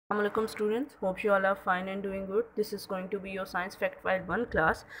Assalamualaikum students, hope you all are fine and doing good. This is going to be your science fact file 1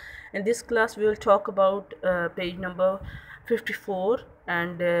 class. In this class we will talk about page number 54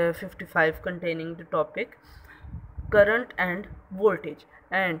 and 55 containing the topic current and voltage,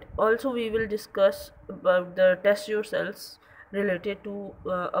 and also we will discuss about the test yourselves related to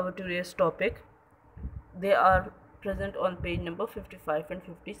our today's topic. They are present on page number 55 and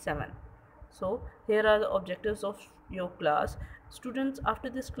 57. So here are the objectives of your class. Students, after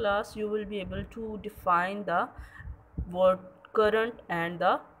this class you will be able to define the word current and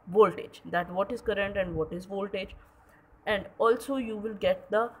the voltage, that what is current and what is voltage, and also you will get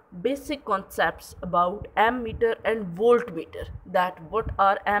the basic concepts about ammeter and voltmeter, that what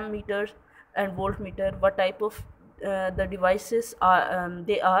are ammeters and voltmeter, what type of the devices are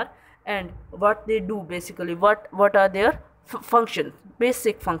they are, and what they do, basically what are their functions,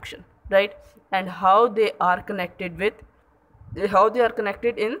 basic function, right, and how they are connected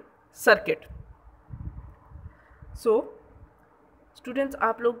in circuit. So students,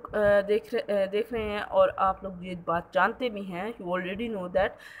 आप लोग देख रहे हैं और आप लोग ये बात जानते भी हैं, यू ऑलरेडी नो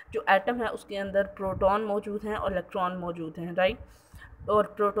दैट जो एटम है उसके अंदर प्रोटॉन मौजूद हैं और इलेक्ट्रॉन मौजूद हैं, राइट,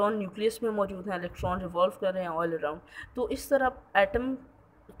 और प्रोटॉन न्यूक्लियस में मौजूद हैं, इलेक्ट्रॉन रिवॉल्व कर रहे हैं ऑल अराउंड। तो इस तरह एटम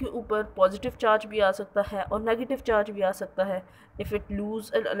के ऊपर पॉजिटिव चार्ज भी आ सकता है और नेगेटिव चार्ज भी आ सकता है if it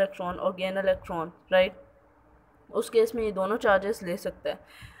loose an electron और गेन इलेक्ट्रॉन, राइट। उस केस में ये दोनों चार्जेस ले सकता है।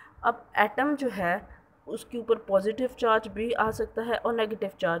 अब एटम जो है उसके ऊपर पॉजिटिव चार्ज भी आ सकता है और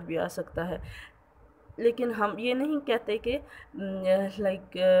नेगेटिव चार्ज भी आ सकता है, लेकिन हम ये नहीं कहते कि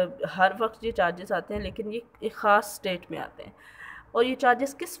हर वक्त ये चार्जेस आते हैं, लेकिन ये एक ख़ास स्टेट में आते हैं। और ये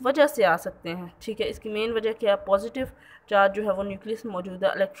चार्जेस किस वजह से आ सकते हैं, ठीक है, इसकी मेन वजह क्या है, पॉजिटिव चार्ज जो है वो न्यूक्लियस में मौजूद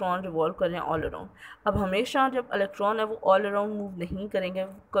है, इलेक्ट्रॉन रिवॉल्व कर रहे हैं ऑल अराउंड। अब हमेशा जब इलेक्ट्रॉन है वो ऑल अराउंड मूव नहीं करेंगे,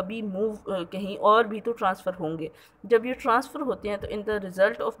 कभी मूव कहीं और भी तो ट्रांसफ़र होंगे। जब ये ट्रांसफ़र होते हैं तो in the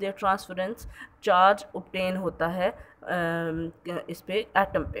result of their transference charge obtain होता है इस पे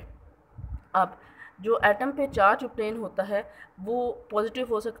एटम पे। अब जो एटम पे चार्ज ऑब्टेन होता है वो पॉजिटिव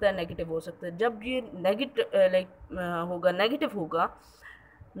हो सकता है, नेगेटिव हो सकता है। जब ये नेगेटिव होगा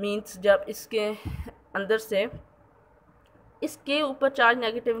मींस जब इसके अंदर से इसके ऊपर चार्ज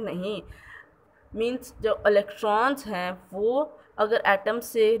नेगेटिव नहीं, मींस जो इलेक्ट्रॉन्स हैं वो अगर एटम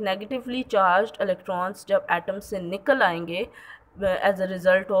से नेगेटिवली चार्ज्ड इलेक्ट्रॉन्स जब एटम से निकल आएंगे as a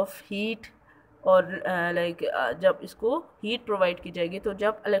result of heat, और जब इसको हीट प्रोवाइड की जाएगी, तो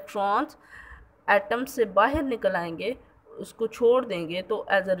जब इलेक्ट्रॉन्स एटम से बाहर निकल आएंगे, उसको छोड़ देंगे, तो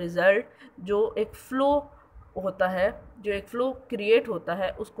एज अ रिज़ल्ट जो एक फ़्लो होता है, जो एक फ़्लो क्रिएट होता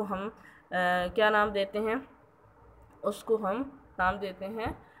है, उसको हम क्या नाम देते हैं, उसको हम नाम देते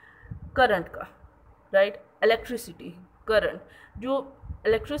हैं करंट का, राइट, इलेक्ट्रिसिटी, करंट। जो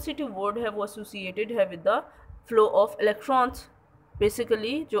इलेक्ट्रिसिटी वर्ड है वो एसोसिएटेड है with the flow of electrons.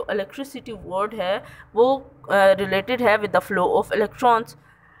 Basically जो इलेक्ट्रिसिटी वर्ड है वो रिलेटेड है with the flow of electrons,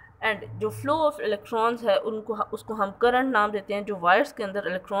 and जो फ्लो ऑफ इलेक्ट्रॉन्स है उसको हम करंट नाम देते हैं। जो वायर्स के अंदर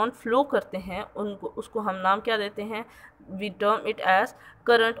इलेक्ट्रॉन फ्लो करते हैं उसको हम नाम क्या देते हैं, we term it as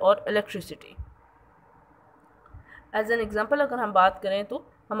current और इलेक्ट्रिसिटी। एज एन एग्जांपल अगर हम बात करें तो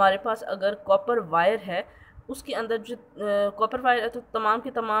हमारे पास अगर कॉपर वायर है, उसके अंदर जो कॉपर वायर है तो तमाम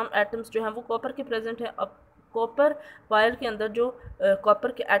के तमाम एटम्स जो हैं वो कॉपर के प्रेजेंट हैं। अब कॉपर वायर के अंदर जो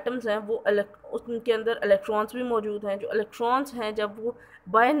कॉपर के एटम्स हैं वो उनके अंदर इलेक्ट्रॉन्स भी मौजूद हैं। जो इलेक्ट्रॉन्स हैं जब वो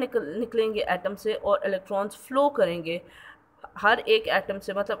बाहर निकलेंगे एटम से और इलेक्ट्रॉन्स फ्लो करेंगे हर एक एटम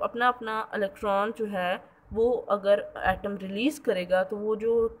से, मतलब अपना अपना इलेक्ट्रॉन जो है वो अगर एटम रिलीज़ करेगा तो वो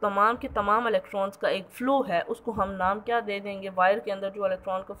जो तमाम के तमाम इलेक्ट्रॉन्स का एक फ़्लो है उसको हम नाम क्या दे देंगे, वायर के अंदर जो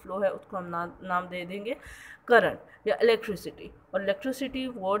इलेक्ट्रॉन का फ़्लो है उसको हम नाम दे देंगे करंट या इलेक्ट्रिसिटी। और इलेक्ट्रिसिटी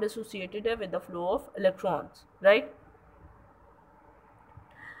वर्ड एसोसिएटेड है with the flow of electrons, right.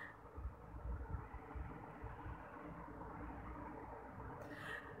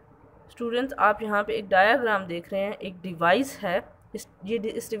 Students, आप यहाँ पे एक डायग्राम देख रहे हैं, एक डिवाइस है।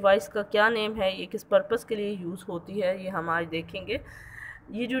 इस डिवाइस का क्या नेम है, ये किस पर्पस के लिए यूज़ होती है, ये हम आज देखेंगे।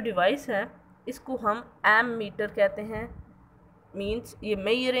 ये जो डिवाइस है इसको हम एममीटर कहते हैं। मींस ये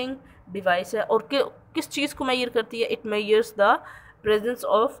मेजरिंग डिवाइस है, और किस चीज़ को मेजर करती है, it measures the presence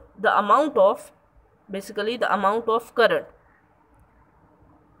of the amount of, basically the amount of current.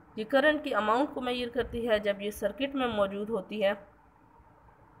 ये करंट की अमाउंट को मेजर करती है जब ये सर्किट में मौजूद होती है।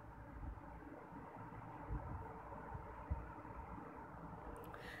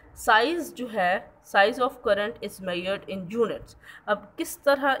 साइज़ जो है, size of current is measured in units. अब किस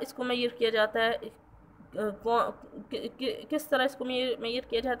तरह इसको मेजर किया जाता है, किस तरह इसको मेजर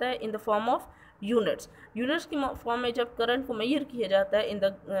किया जाता है, in the form of units. Units की फॉर्म में जब करंट को मेजर किया जाता है इन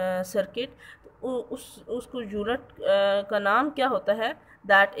द सर्किट, उसको यूनिट का नाम क्या होता है,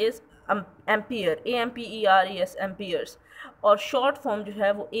 that is ampere, AMPERES, amperes. और शॉर्ट फॉर्म जो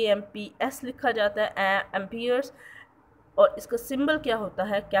है वो AMPS लिखा जाता है, एम्पियर्स। और इसका सिंबल क्या होता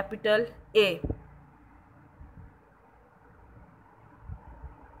है, कैपिटल A।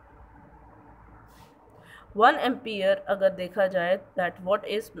 1 एम्पियर अगर देखा जाए दैट व्हाट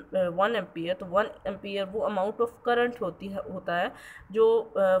इज़ 1 एम्पियर, तो 1 एम्पियर वो अमाउंट ऑफ करंट होता है जो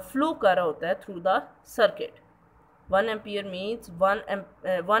फ्लो कर रहा होता है through the circuit. 1 ampere means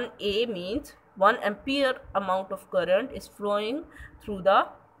 1 A means 1 ampere amount of current is flowing through the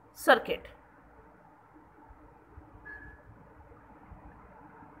circuit.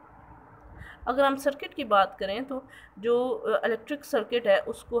 अगर हम सर्किट की बात करें तो जो इलेक्ट्रिक सर्किट है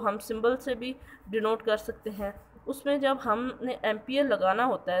उसको हम सिंबल से भी डिनोट कर सकते हैं। उसमें जब हमने एम्पियर लगाना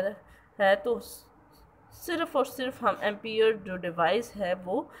होता है तो सिर्फ़ और सिर्फ हम एम्पियर जो डिवाइस है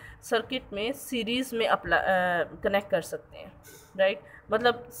वो सर्किट में सीरीज़ में कनेक्ट कर सकते हैं, राइट।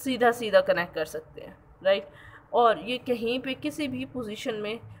 मतलब सीधा सीधा कनेक्ट कर सकते हैं, राइट। और ये कहीं पे किसी भी पोजीशन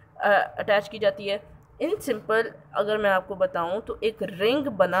में अटैच की जाती है। इन सिंपल अगर मैं आपको बताऊं तो एक रिंग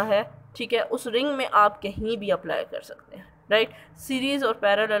बना है, ठीक है, उस रिंग में आप कहीं भी अप्लाई कर सकते हैं, राइट। सीरीज़ और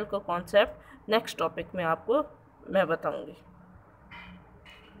पैरेलल का कॉन्सेप्ट नेक्स्ट टॉपिक में आपको मैं बताऊंगी।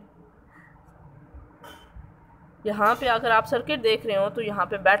 यहाँ पे अगर आप सर्किट देख रहे हो तो यहाँ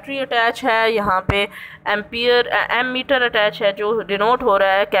पे बैटरी अटैच है, यहाँ पे एम्पियर मीटर अटैच है जो डिनोट हो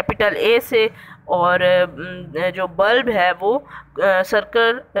रहा है कैपिटल A से। और जो बल्ब है वो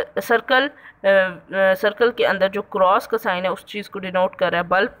सर्कल के अंदर जो क्रॉस का साइन है उस चीज़ को डिनोट कर रहा है,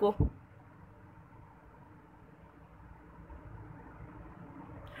 बल्ब को।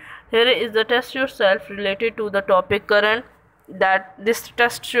 Here is the test yourself related to the topic current. That this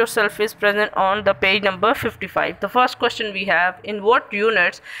test yourself is present on the page number 55. The first question we have, in what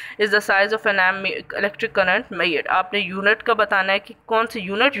units is the size of an electric current measured? आपने unit का बताना है कि कौन सी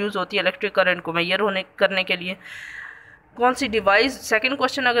unit use होती है electric current को major करने के लिए, कौन सी डिवाइस। सेकंड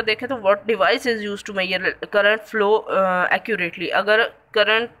क्वेश्चन अगर देखें तो what device is use to major current flow accurately. अगर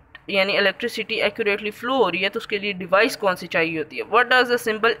करंट यानी इलेक्ट्रिसिटी एक्यूरेटली फ्लो हो रही है तो उसके लिए डिवाइस कौन सी चाहिए होती है। What does the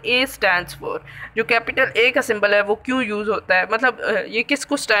symbol A stands for. जो कैपिटल A का सिंबल है वो क्यों यूज़ होता है, मतलब ये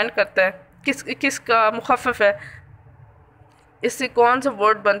किसको स्टैंड करता है, किसका मुखफ़फ़ है, इससे कौन सा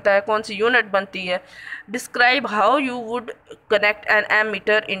वर्ड बनता है, कौन सी यूनिट बनती है। Describe how you would connect an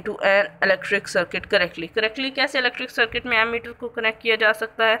ammeter into an electric circuit correctly कैसे इलेक्ट्रिक सर्किट में एमीटर को कनेक्ट किया जा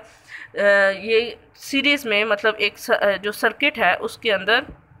सकता है। ये सीरीज़ में मतलब एक जो सर्किट है उसके अंदर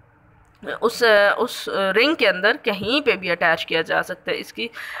उस रिंग के अंदर कहीं पे भी अटैच किया जा सकता है, इसकी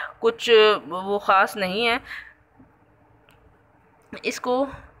कुछ वो ख़ास नहीं है। इसको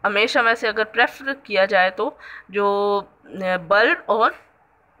हमेशा वैसे अगर प्रेफर किया जाए तो जो बल्ब और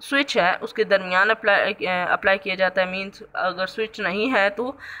स्विच है उसके दरमियान अप्लाई किया जाता है। मींस अगर स्विच नहीं है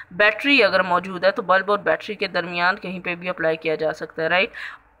तो बैटरी अगर मौजूद है तो बल्ब और बैटरी के दरमियान कहीं पे भी अप्लाई किया जा सकता है, राइट।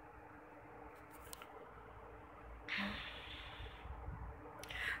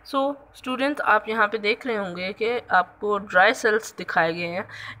 सो स्टूडेंट्स आप यहाँ पे देख रहे होंगे कि आपको ड्राई सेल्स दिखाए गए हैं।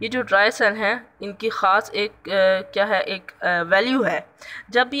 ये जो ड्राई सेल हैं इनकी ख़ास एक क्या है, एक वैल्यू है।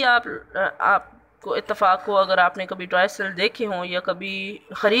 जब भी आपको इत्तफाक हो, अगर आपने कभी ड्राई सेल देखे हों या कभी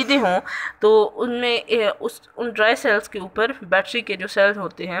ख़रीदे हों तो उनमें उन ड्राई सेल्स के ऊपर बैटरी के जो सेल्स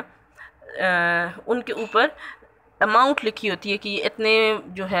होते हैं उनके ऊपर अमाउंट लिखी होती है कि इतने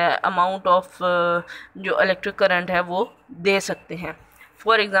जो है अमाउंट ऑफ जो इलेक्ट्रिक करंट है वो दे सकते हैं।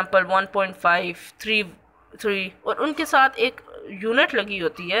 फॉर एग्ज़ाम्पल 1.5, 3 और उनके साथ एक यूनिट लगी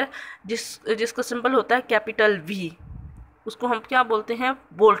होती है जिसका सिंबल होता है कैपिटल V। उसको हम क्या बोलते हैं,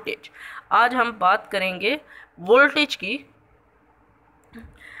 वोल्टेज। आज हम बात करेंगे वोल्टेज की।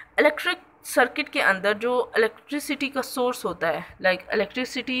 इलेक्ट्रिक सर्किट के अंदर जो इलेक्ट्रिसिटी का सोर्स होता है, लाइक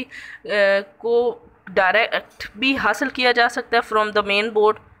इलेक्ट्रिसिटी को डायरेक्ट भी हासिल किया जा सकता है फ्रॉम द मेन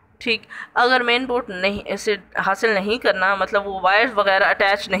बोर्ड, ठीक। अगर मेन बोर्ड नहीं ऐसे हासिल नहीं करना, मतलब वो वायर्स वगैरह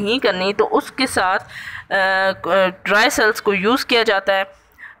अटैच नहीं करनी, तो उसके साथ ड्राई सेल्स को यूज़ किया जाता है,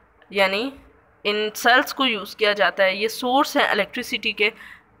 यानी इन सेल्स को यूज़ किया जाता है। ये सोर्स हैं इलेक्ट्रिसिटी के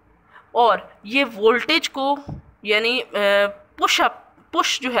और ये वोल्टेज को यानी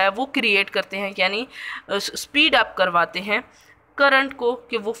पुश जो है वो क्रिएट करते हैं, यानी स्पीड अप करवाते हैं करंट को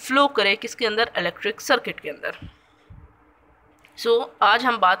कि वो फ्लो करे किसके अंदर, इलेक्ट्रिक सर्किट के अंदर। सो आज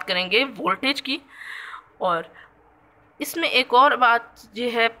हम बात करेंगे वोल्टेज की। और इसमें एक और बात ये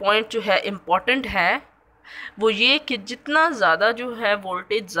है, पॉइंट जो है इम्पॉर्टेंट है वो ये कि जितना ज़्यादा जो है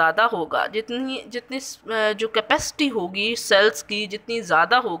वोल्टेज ज़्यादा होगा, जितनी जितनी जो कैपेसिटी होगी सेल्स की जितनी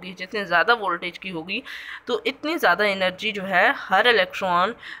ज़्यादा होगी, जितनी ज़्यादा वोल्टेज की होगी, तो इतनी ज़्यादा एनर्जी जो है हर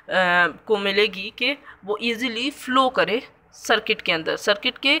इलेक्ट्रॉन को मिलेगी कि वो इजीली फ्लो करे सर्किट के अंदर,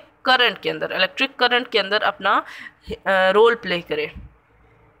 सर्किट के करंट के अंदर, इलेक्ट्रिक करंट के अंदर अपना रोल प्ले करे।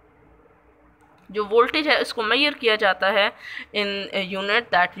 जो वोल्टेज है इसको मेजर किया जाता है in unit,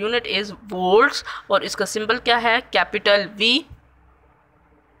 that unit is volts, और इसका सिंबल क्या है, capital V.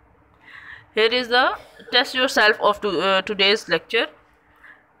 Here is the test yourself of today's lecture.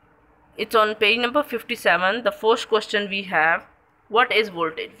 It's on page number 57. The first question we have, what is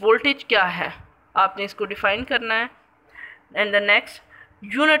voltage? Voltage क्या है, आपने इसको डिफाइन करना है। And the next,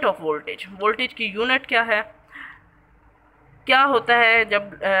 unit of voltage, voltage की unit क्या है, क्या होता है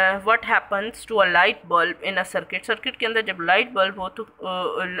जब what happens to a light bulb in a circuit, circuit के अंदर जब लाइट बल्ब हो तो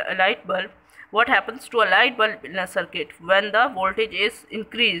light bulb, what happens to a light bulb in a circuit when the voltage is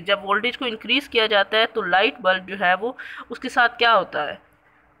increase, जब वोल्टेज को इंक्रीज किया जाता है तो लाइट बल्ब जो है वो उसके साथ क्या होता है।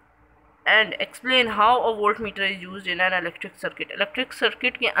 And explain how a volt meter is use in an electric circuit, electric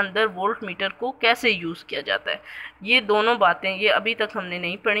circuit के अंदर वोल्ट मीटर को कैसे यूज़ किया जाता है। ये दोनों बातें ये अभी तक हमने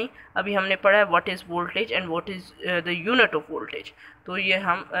नहीं पढ़ी, अभी हमने पढ़ा है what is voltage and what is the unit of voltage. तो ये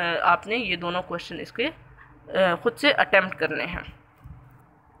हम आपने ये दोनों क्वेश्चन इसके खुद से अटेम्प्ट करने हैं।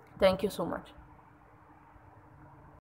 Thank you so much.